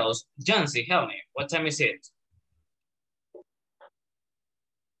somebody else. Jancy, help me. What time is it?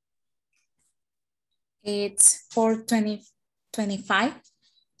 It's 4:25.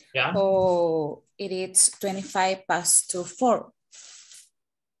 Yeah. So it is 25 past 4.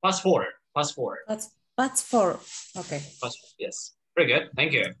 Past 4. Past 4. Past 4. Okay. Past 4. Yes. Very good.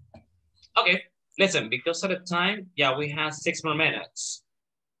 Thank you. Okay. Listen, because of the time, yeah, we have 6 more minutes.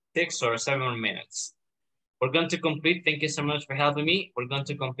 6 or 7 more minutes. We're going to complete, thank you so much for helping me. We're going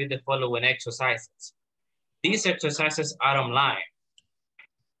to complete the following exercises. These exercises are online.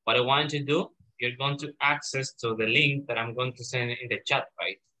 What I want you to do, you're going to access to the link that I'm going to send in the chat,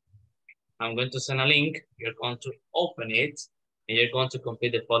 right? I'm going to send a link. You're going to open it, and you're going to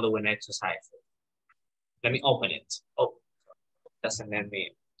complete the following exercises. Let me open it. Oh, doesn't let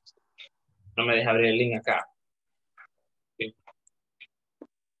me. No me deja abrir el link acá. Okay.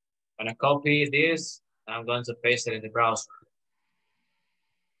 I'm going to copy this. I'm going to paste it in the browser.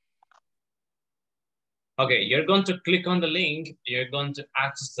 Okay, you're going to click on the link. You're going to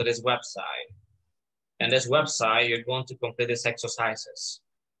access to this website. And this website, you're going to complete these exercises.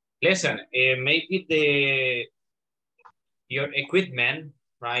 Listen, maybe your equipment,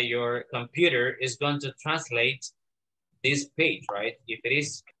 right, your computer is going to translate this page, right? If it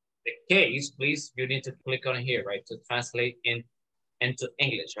is the case, please, you need to click on here, right, to translate in into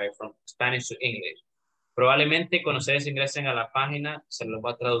English, right? From Spanish to English. Probablemente cuando ustedes ingresen a la página, se los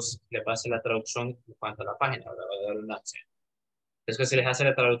va a traducir, le va a hacer la traducción en cuanto a la página, ¿verdad? Va a dar un acceso. Es que si les hace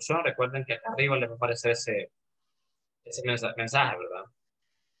la traducción, recuerden que acá arriba les va a aparecer ese mensaje, ¿verdad?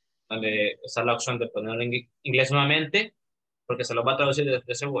 Donde está la opción de ponerlo en inglés nuevamente, porque se los va a traducir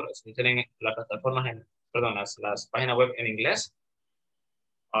de seguro. Si tienen las plataformas, perdón, las páginas web en inglés,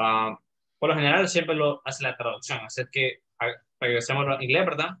 por lo general siempre lo hace la traducción. Así que regresemos en inglés,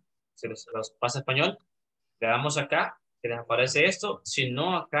 ¿verdad? Si los pasa a español, le damos acá, que les aparece esto. Si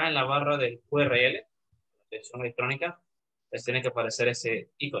no, acá en la barra del URL, la dirección electrónica, les tiene que aparecer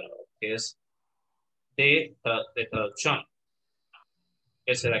ese icono, que es de traducción.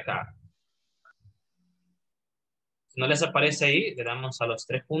 Ese de acá. Si no les aparece ahí, le damos a los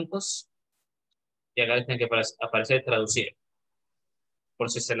 3 puntos y acá les tiene que aparecer traducir. Por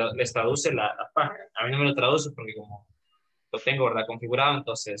si les traduce la página. A mí no me lo traduce porque como lo tengo, ¿verdad? Configurado,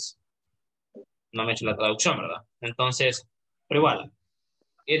 entonces no me he hecho la traducción, ¿verdad? Entonces, pero igual,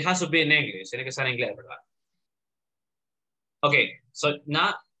 it has to be in English, tiene que estar en inglés, ¿verdad? Okay, so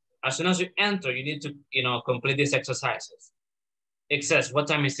now, as soon as you enter, you need to, complete these exercises. It says, what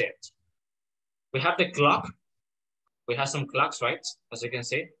time is it? We have the clock. We have some clocks, right? As you can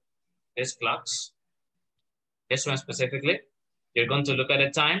see, there's clocks. This one specifically, you're going to look at the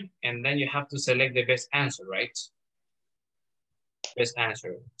time, and then you have to select the best answer, right? Best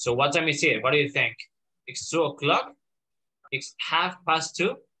answer. So what time is it? What do you think? It's 2 o'clock? It's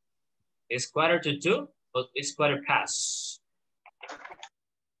 2:30? It's 1:45? Or it's 1:15?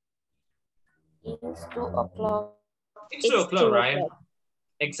 It's 2 o'clock. It's 2 o'clock, right?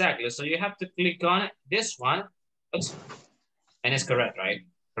 Exactly. So you have to click on this one. Oops. And it's correct, right?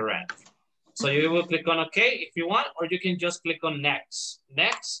 Correct. So you will click on OK if you want, or you can just click on next.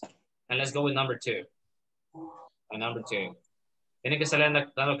 Next. And let's go with number 2. And number 2. Tiene que salir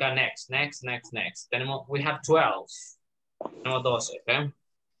dando acá next, next, next, next. We have 12. No 12, okay?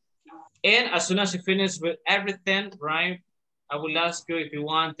 And as soon as you finish with everything, right, I will ask you if you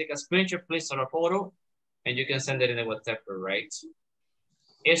want, take a screenshot, please, or a photo, and you can send it in the WhatsApp, right?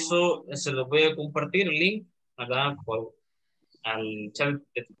 Eso se lo voy a compartir el link, ¿verdad? Al chat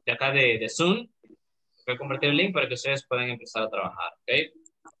de acá de Zoom. Voy a compartir el link para que ustedes puedan empezar a trabajar, ¿ok?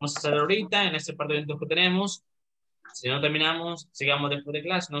 Vamos a hacer ahorita en este par de eventos que tenemos. Si no terminamos, sigamos después de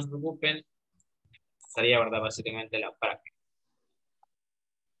clase, no se preocupen. Sería, ¿verdad? Básicamente la práctica.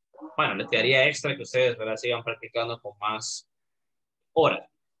 Bueno, les quedaría extra que ustedes, ¿verdad? Sigan practicando con más horas.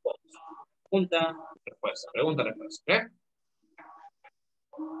 Pregunta, respuesta, pregunta, respuesta, ¿ok?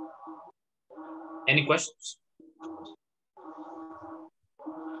 Any questions?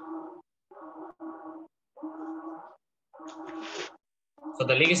 So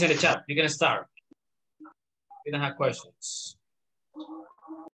the link is in the chat. You can start. You don't have questions.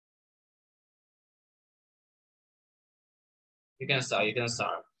 You can start. You can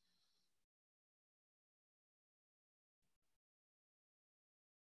start.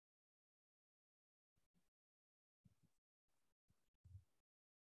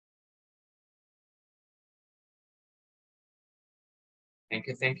 Thank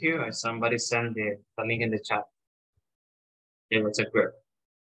you. Thank you. Somebody send the link in the chat. It was a group.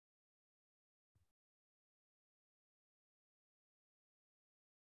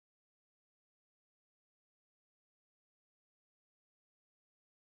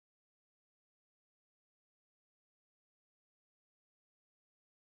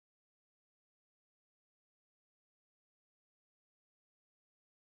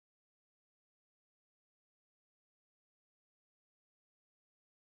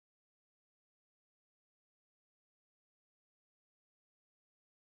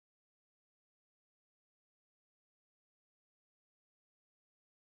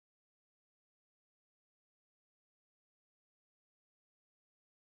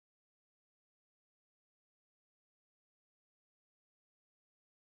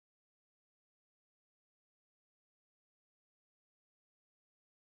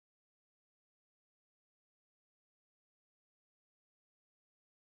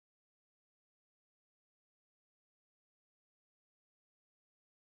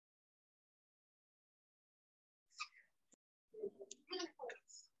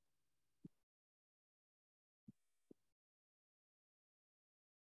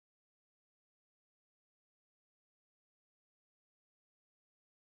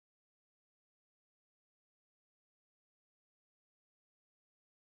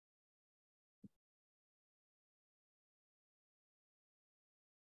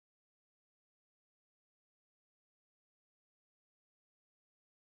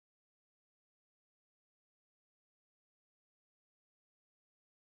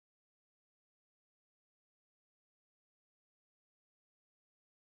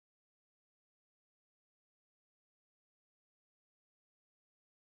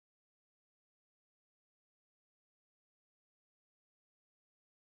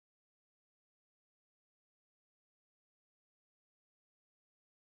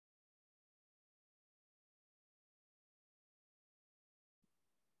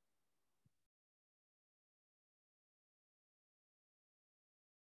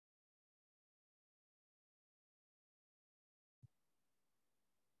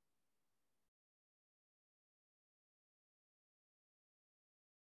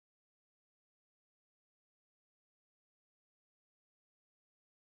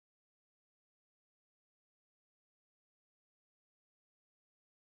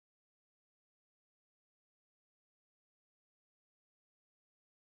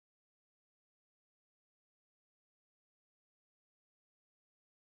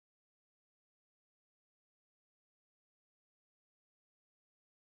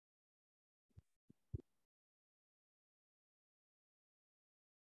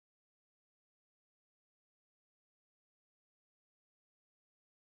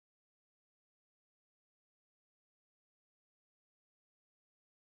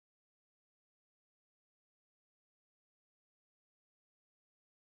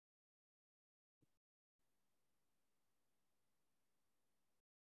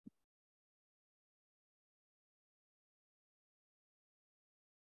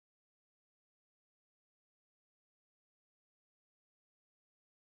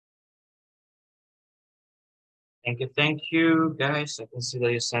 Thank you, guys. I can see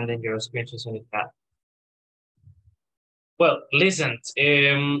that you're sending your screenshots in the chat. Well, listen,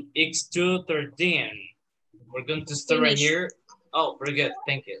 it's 2:13. We're going to start right here. Oh, very good.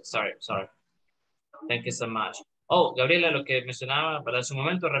 Thank you. Sorry. Thank you so much. Oh, Gabriela, lo que mencionaba para hace un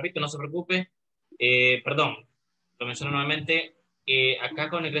momento, repito, no se preocupe. Perdón, lo menciono nuevamente. Acá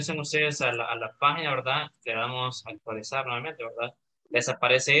cuando ingresen ustedes a la página, ¿verdad? Le damos a actualizar nuevamente, ¿verdad? Les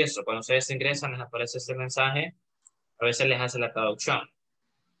aparece eso. Cuando ustedes ingresan, les aparece este mensaje. A veces les hace la traducción.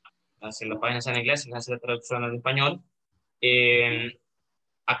 Si la página está en inglés, les hace la traducción al español.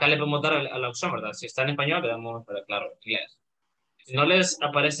 Acá le podemos dar a la opción, ¿verdad? Si está en español, le damos, pero claro, inglés. Si no les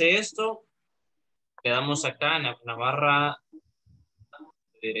aparece esto, le damos acá en la barra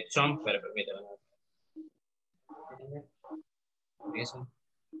de dirección, pero permítanme. Eso.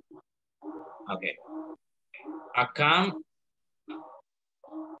 Ok. Acá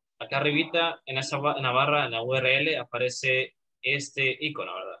arribita, en la barra, en la URL, aparece este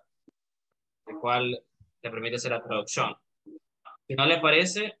icono, ¿verdad? El cual le permite hacer la traducción. Si no le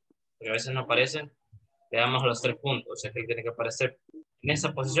aparece, porque a veces no aparecen, le damos los 3 puntos. O sea que tiene que aparecer en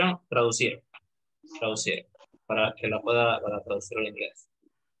esa posición, traducir, para que la pueda traducir al inglés.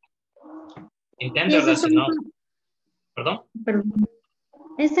 Intenta, ¿verdad? Si no... ¿Perdón?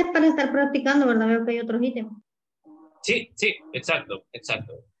 Este es para estar practicando, ¿verdad? Veo que hay otros ítems. Sí, exacto.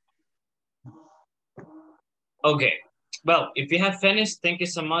 Okay. Well, if you have finished, thank you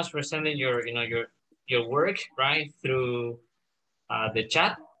so much for sending your work, right, through the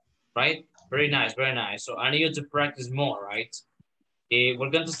chat, right? Very nice. So I need you to practice more, right?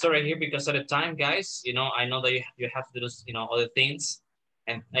 We're going to start right here because of the time, guys. I know that you have to do, other things,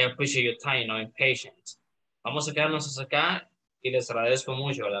 and I appreciate your time, and patience. Vamos a quedarnos acá y les agradezco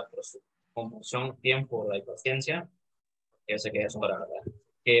mucho, ¿verdad? Por su comprensión, tiempo, y paciencia. Yo sé que es hora, ¿verdad?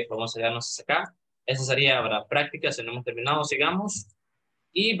 Que vamos a quedarnos acá. Esa sería, ¿verdad? Práctica. Si no hemos terminado, sigamos.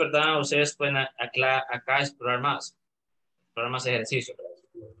 Y, ¿verdad? Ustedes pueden acá explorar más ejercicios, ¿verdad?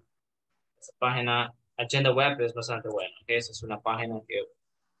 Esa página, Agenda Web, es bastante buena. ¿Okay? Esa es una página que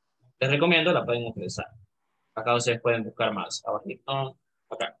les recomiendo, la pueden utilizar. Acá ustedes pueden buscar más. Abajito,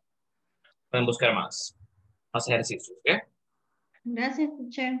 acá. Pueden buscar más ejercicios, ¿ok? Gracias,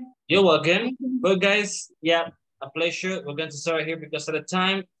 teacher. You're welcome. Well, guys, yeah, a pleasure. We're going to start here because of the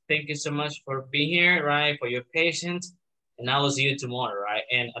time. Thank you so much for being here, right? For your patience. And I will see you tomorrow, right?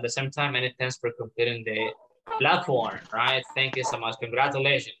 And at the same time, many thanks for completing the platform, right? Thank you so much.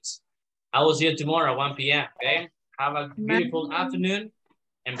 Congratulations. I will see you tomorrow at 1 p.m., okay? Have a beautiful afternoon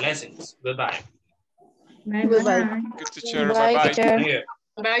and blessings. Goodbye. Bye. Good teacher. Bye, Bye-bye. teacher. Thank you.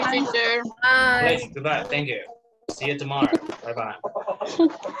 Bye, teacher. Pleasure. Goodbye. Thank you. See you tomorrow. Bye-bye.